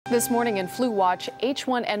This morning in Flu Watch,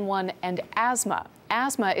 H1N1 and asthma.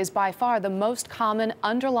 Asthma is by far the most common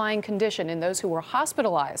underlying condition in those who were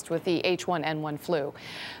hospitalized with the H1N1 flu.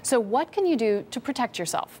 So what can you do to protect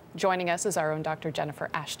yourself? Joining us is our own Dr. Jennifer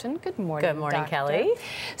Ashton. Good morning, Good morning, Doctor. Kelly.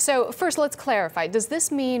 So first, let's clarify. Does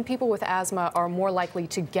this mean people with asthma are more likely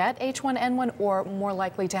to get H1N1 or more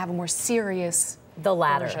likely to have a more serious The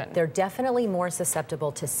latter. version? They're definitely more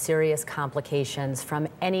susceptible to serious complications from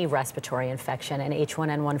any respiratory infection, and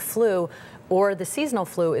H1N1 flu or the seasonal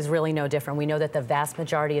flu is really no different. We know that the vast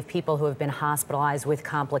majority of people who have been hospitalized with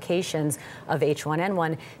complications of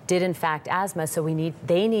H1N1 did in fact asthma, so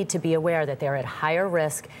they need to be aware that they're at higher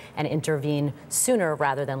risk and intervene sooner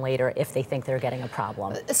rather than later if they think they're getting a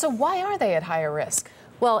problem. So why are they at higher risk?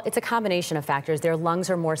 Well, it's a combination of factors. Their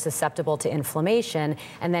lungs are more susceptible to inflammation,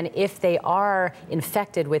 and then if they are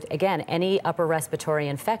infected with, again, any upper respiratory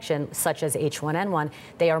infection, such as H1N1,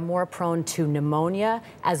 they are more prone to pneumonia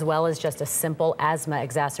as well as just a simple asthma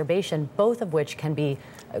exacerbation, both of which can be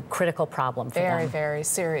a critical problem for them. Very, very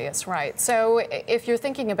serious, right. So if you're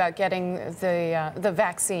thinking about getting the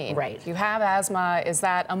vaccine, right. If you have asthma, is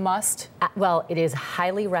that a must? Well, it is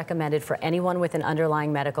highly recommended for anyone with an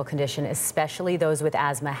underlying medical condition, especially those with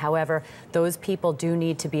asthma. However, those people do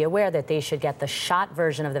need to be aware that they should get the shot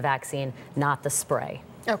version of the vaccine, not the spray.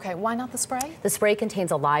 Okay, why not the spray? The spray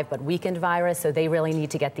contains a live but weakened virus, so they really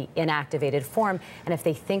need to get the inactivated form. And if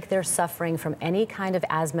they think they're suffering from any kind of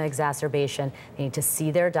asthma exacerbation, they need to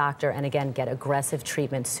see their doctor and, again, get aggressive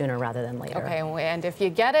treatment sooner rather than later. Okay, and if you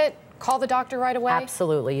get it, call the doctor right away?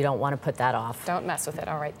 Absolutely. You don't want to put that off. Don't mess with it.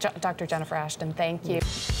 All right. Dr. Jennifer Ashton, thank you.